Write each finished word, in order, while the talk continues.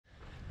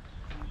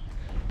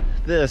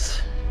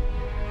This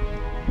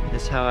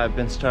is how I've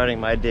been starting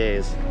my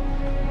days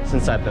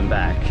since I've been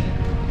back.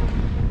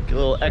 Get a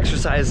little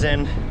exercise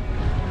in,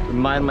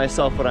 remind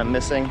myself what I'm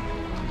missing.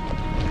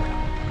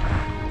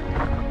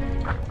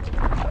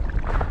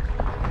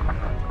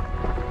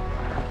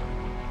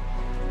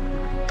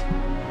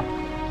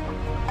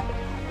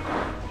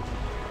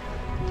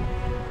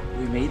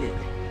 We made it.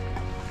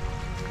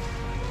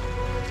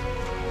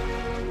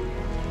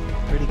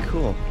 Pretty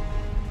cool.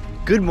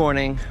 Good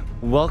morning.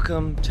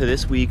 Welcome to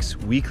this week's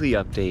weekly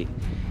update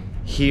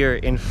here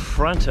in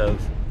front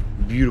of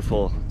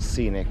beautiful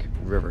scenic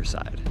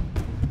Riverside.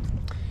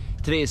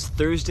 Today is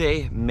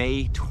Thursday,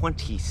 May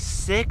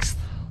 26th.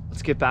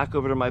 Let's get back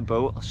over to my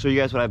boat. I'll show you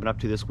guys what I've been up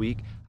to this week.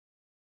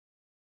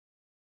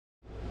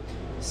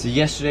 So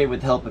yesterday, with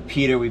the help of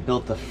Peter, we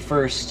built the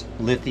first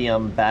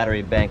lithium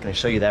battery bank, and I'll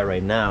show you that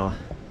right now.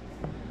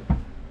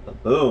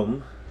 But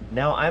boom.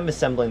 Now I'm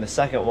assembling the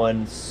second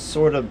one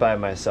sort of by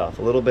myself.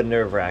 A little bit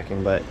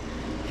nerve-wracking, but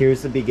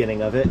here's the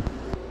beginning of it. A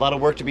lot of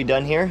work to be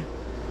done here.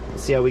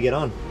 Let's see how we get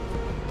on.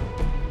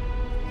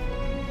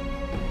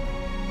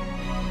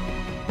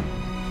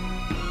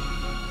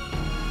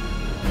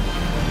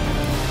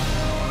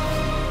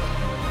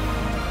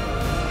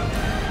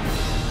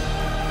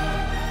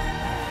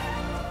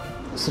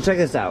 So check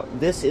this out.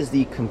 This is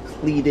the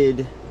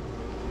completed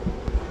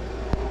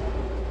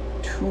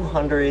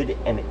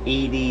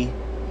 280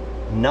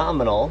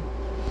 nominal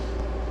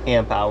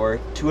amp hour,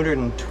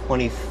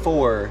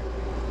 224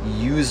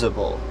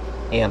 usable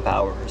amp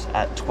hours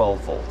at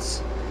 12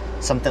 volts.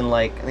 Something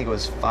like, I think it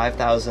was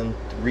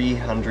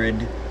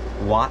 5,300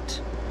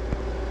 watt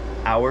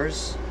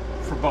hours.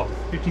 For both,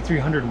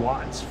 5,300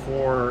 watts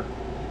for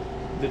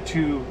the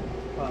two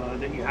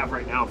that you have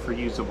right now for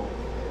usable.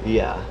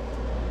 Yeah.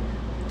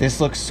 This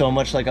looks so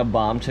much like a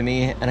bomb to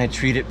me, and I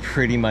treat it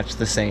pretty much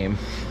the same.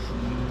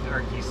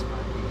 Arcy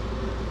sparky.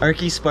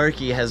 Arcy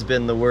sparky has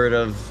been the word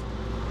of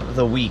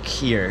the week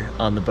here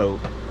on the boat.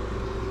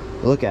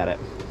 Look at it.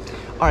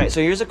 All right,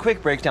 so here's a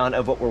quick breakdown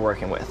of what we're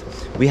working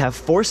with. We have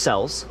 4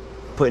 cells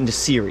put into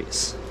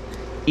series.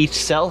 Each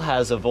cell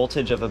has a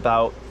voltage of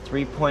about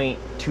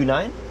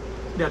 3.29.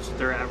 That's what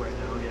they're at right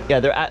now, yeah. Yeah,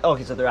 they're at,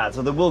 okay, so they're at,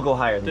 so they will go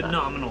higher than that. The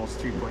nominal is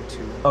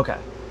 3.2. Okay.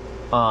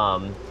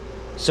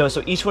 So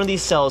each one of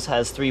these cells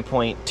has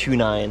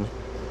 3.29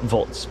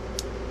 volts.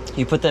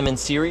 You put them in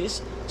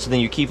series, so then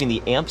you're keeping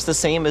the amps the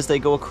same as they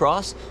go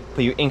across,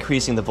 but you're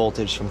increasing the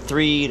voltage from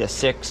 3 to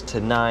 6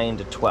 to 9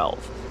 to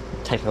 12.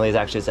 Technically, it's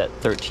actually at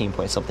 13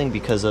 point something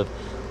because of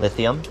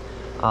lithium.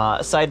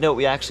 Side note,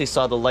 we actually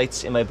saw the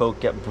lights in my boat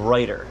get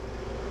brighter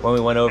when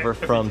we went over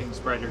from... Everything's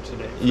brighter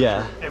today.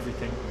 Yeah. Sure.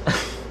 Everything.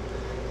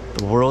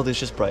 The world is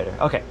just brighter.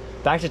 Okay,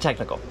 back to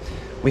technical.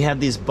 We have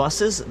these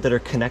buses that are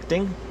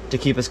connecting to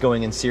keep us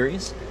going in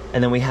series,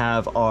 and then we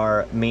have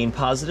our main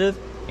positive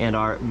and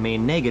our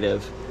main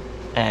negative,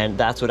 and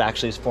that's what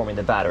actually is forming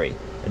the battery.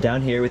 And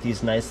down here with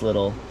these nice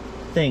little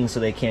things so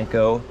they can't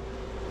go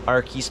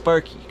arcy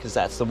sparky, because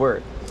that's the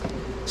word.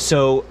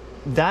 So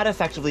that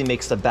effectively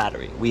makes the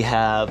battery.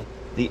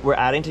 We're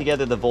adding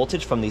together the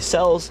voltage from these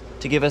cells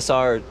to give us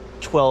our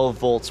 12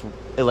 volts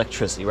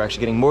electricity. We're actually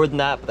getting more than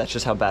that, but that's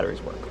just how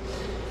batteries work.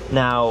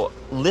 Now,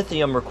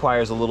 lithium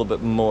requires a little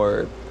bit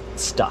more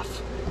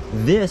stuff.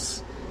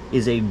 This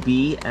is a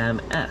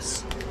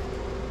BMS,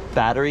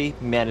 Battery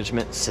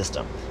Management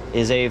System. It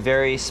is a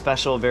very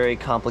special, very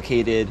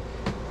complicated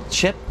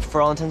chip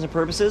for all intents and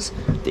purposes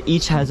that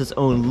each has its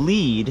own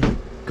lead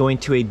going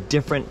to a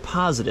different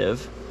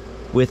positive,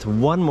 with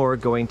one more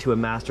going to a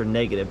master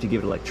negative to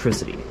give it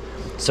electricity.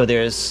 So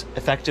there's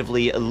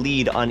effectively a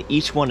lead on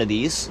each one of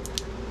these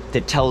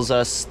that tells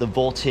us the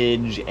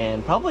voltage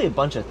and probably a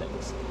bunch of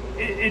things.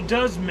 It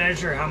does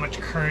measure how much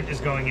current is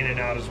going in and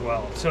out as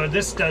well. So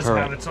this does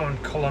have its own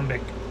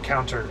Coulombic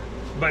counter,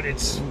 but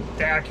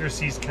the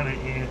accuracy is kind of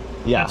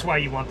yeah. That's why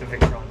you want the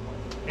Victron one.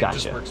 It Gotcha.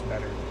 just works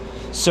better.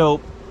 So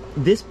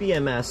this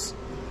BMS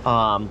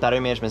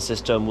battery management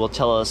system will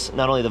tell us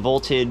not only the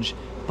voltage,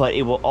 but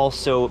it will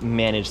also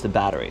manage the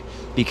battery,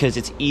 because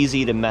it's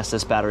easy to mess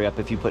this battery up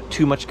if you put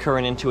too much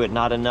current into it,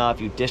 not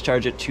enough, you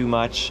discharge it too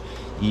much,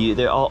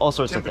 there are all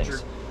sorts of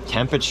things.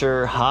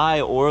 Temperature,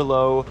 high or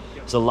low,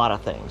 there's a lot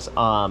of things.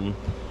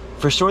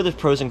 For sure there's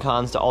pros and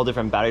cons to all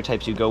different battery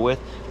types you go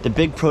with. The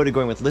big pro to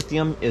going with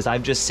lithium is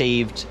I've just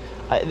saved,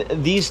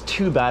 these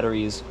 2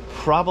 batteries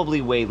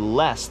probably weigh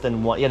less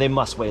than one, yeah, they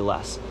must weigh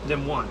less.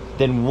 Than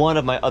one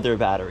of my other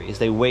batteries.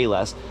 They weigh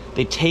less.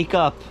 They take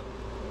up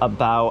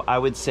about, I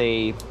would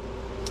say,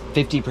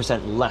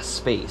 50% less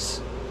space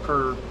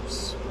per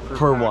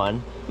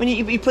one. I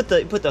mean, you put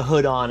the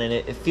hood on and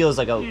it feels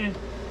like a. Yeah.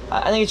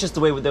 I think it's just the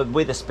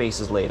way the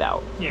space is laid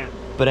out. Yeah.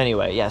 But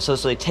anyway, yeah. So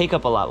they take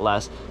up a lot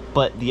less,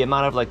 but the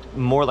amount of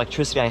more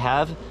electricity I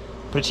have,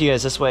 put it to you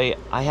guys this way,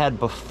 I had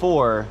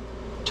before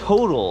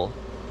total.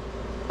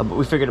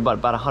 We figured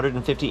about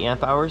 150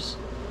 amp hours.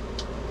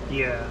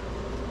 Yeah.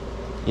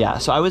 Yeah.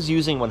 So I was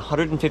using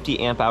 150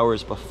 amp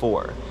hours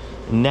before.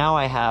 Now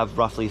I have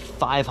roughly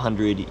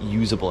 500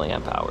 usable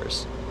amp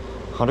hours.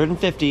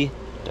 150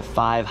 to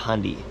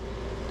 500.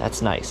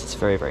 That's nice. It's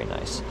very, very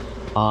nice.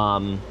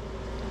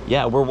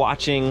 Yeah, we're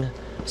watching.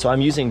 So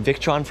I'm using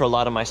Victron for a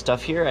lot of my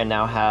stuff here. I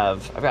now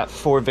I've got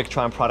 4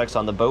 Victron products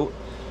on the boat,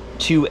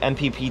 2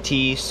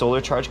 MPPT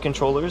solar charge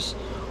controllers,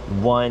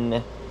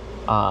 1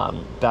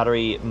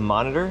 battery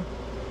monitor,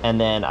 and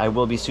then I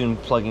will be soon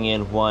plugging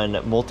in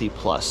 1 Multi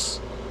Plus,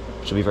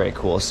 which will be very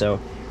cool. So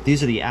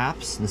these are the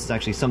apps. This is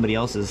actually somebody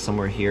else's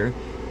somewhere here.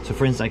 So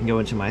for instance, I can go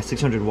into my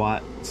 600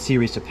 watt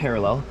series to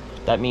parallel.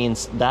 That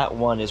means that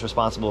one is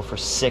responsible for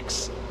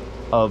 6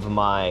 of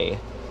my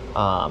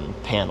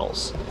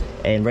panels.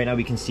 And right now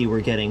we can see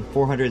we're getting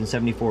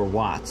 474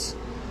 watts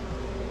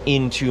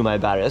into my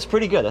battery. That's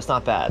pretty good, that's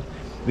not bad.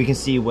 We can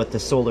see what the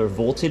solar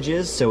voltage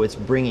is, so it's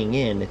bringing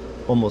in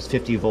almost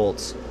 50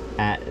 volts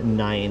at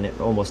 9,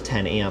 almost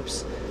 10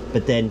 amps.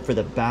 But then for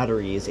the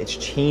batteries, it's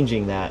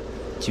changing that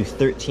to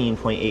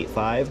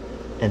 13.85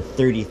 and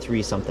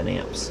 33 something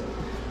amps.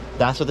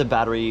 That's what the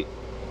battery,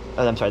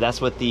 that's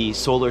what the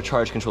solar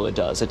charge controller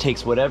does. It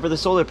takes whatever the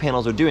solar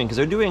panels are doing, because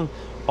they're doing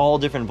all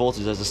different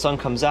voltages. As the sun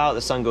comes out,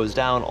 the sun goes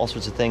down, all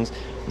sorts of things.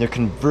 They're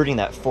converting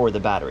that for the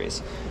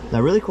batteries. Now,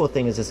 a really cool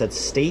thing is it said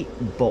state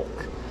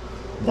bulk.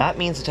 That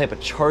means the type of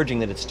charging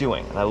that it's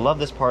doing. And I love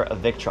this part of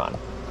Victron.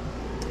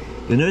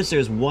 You'll notice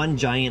there's one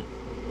giant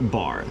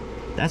bar.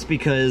 That's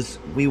because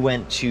we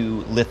went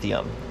to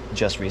lithium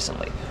just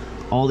recently.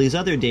 All these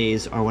other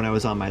days are when I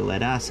was on my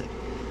lead acid.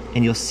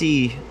 And you'll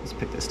see, let's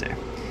pick this there.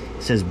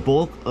 It says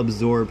bulk,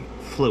 absorb,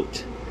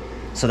 float.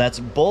 So that's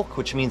bulk,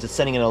 which means it's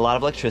sending in a lot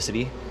of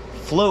electricity.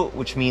 Float,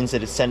 which means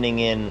that it's sending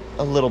in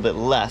a little bit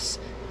less.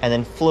 And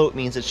then float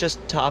means it's just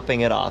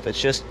topping it off.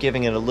 It's just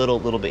giving it a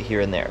little bit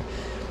here and there.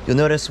 You'll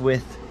notice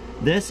with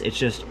this, it's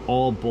just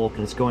all bulk,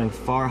 and it's going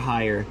far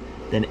higher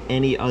than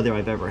any other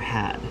I've ever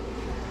had.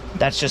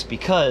 That's just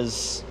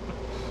because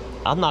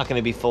I'm not going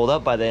to be filled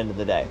up by the end of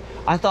the day.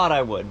 I thought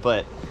I would,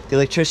 but the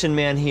electrician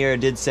man here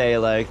did say,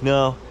 like,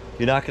 no,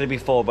 you're not going to be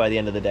full by the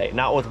end of the day.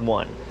 Not with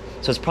one.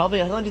 So it's probably,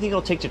 how long do you think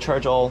it'll take to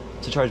charge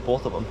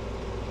both of them?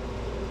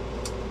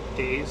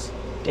 Days.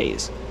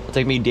 Days. It'll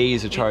take me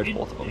days to charge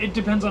both of them. It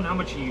depends on how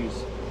much you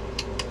use.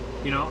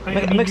 You know,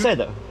 I'm excited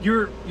though.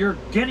 You're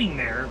getting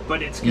there,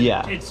 but it's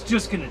gonna, it's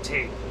just gonna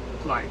take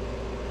like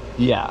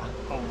a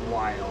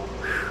while.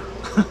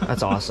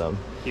 That's awesome.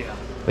 Yeah.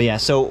 But yeah,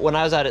 so when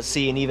I was out at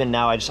sea, and even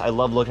now, I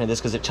love looking at this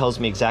because it tells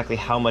me exactly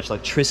how much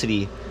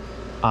electricity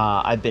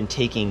I've been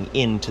taking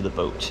into the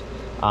boat.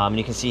 And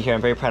you can see here, I'm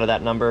very proud of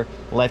that number.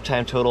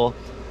 Lifetime total,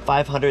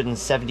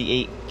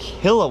 578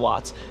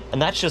 kilowatts,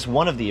 and that's just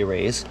one of the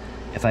arrays.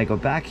 If I go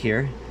back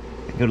here,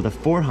 I go to the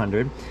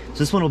 400. So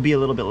this one will be a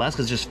little bit less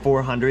because it's just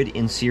 400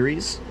 in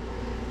series.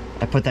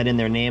 I put that in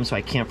their name so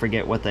I can't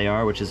forget what they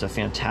are, which is a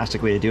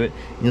fantastic way to do it.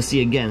 And you'll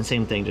see again,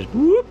 same thing, just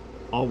whoop,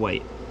 all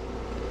white.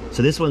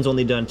 So this one's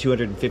only done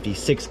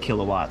 256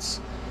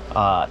 kilowatts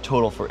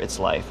total for its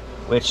life,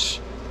 which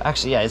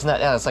actually, yeah, isn't that,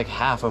 yeah, it's like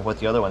half of what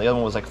the other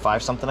one was like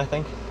 5 something, I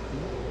think.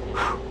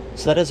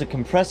 So that is a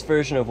compressed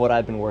version of what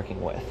I've been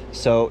working with.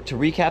 So to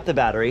recap the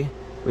battery,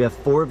 we have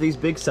 4 of these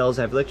big cells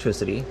that have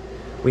electricity.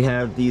 We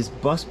have these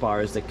bus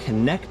bars that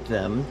connect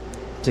them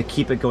to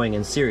keep it going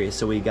in series.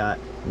 So we got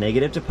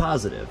negative to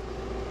positive,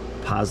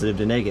 positive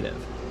to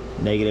negative,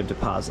 negative to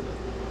positive.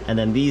 And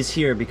then these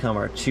here become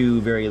our 2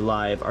 very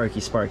live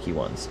arcy sparky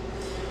ones.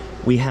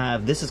 We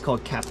have, this is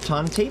called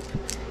Kapton tape,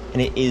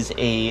 and it is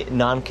a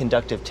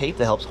non-conductive tape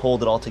that helps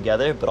hold it all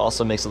together, but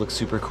also makes it look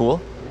super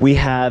cool. We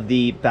have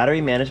the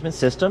battery management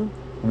system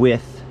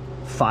with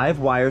 5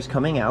 wires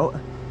coming out,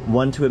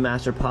 1 to a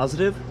master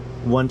positive,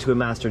 1 to a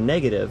master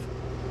negative,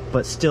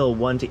 but still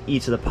 1 to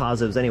each of the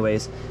positives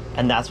anyways,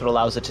 and that's what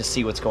allows it to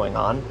see what's going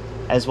on.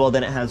 As well,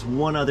 then it has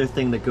one other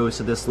thing that goes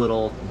to this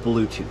little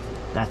Bluetooth.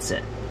 That's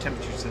it.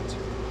 Temperature sensor.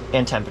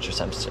 And temperature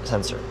sensor.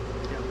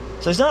 Yeah.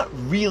 So there's not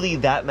really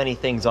that many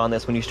things on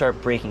this when you start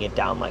breaking it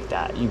down like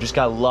that. You just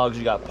got lugs,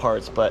 you got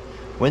parts, but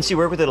once you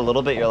work with it a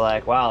little bit, you're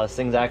like, wow, this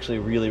thing's actually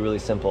really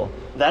simple.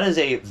 That is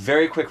a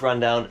very quick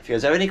rundown. If you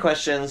guys have any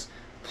questions,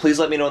 please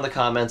let me know in the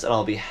comments, and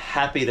I'll be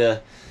happy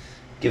to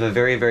give a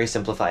very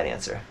simplified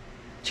answer.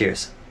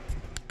 Cheers.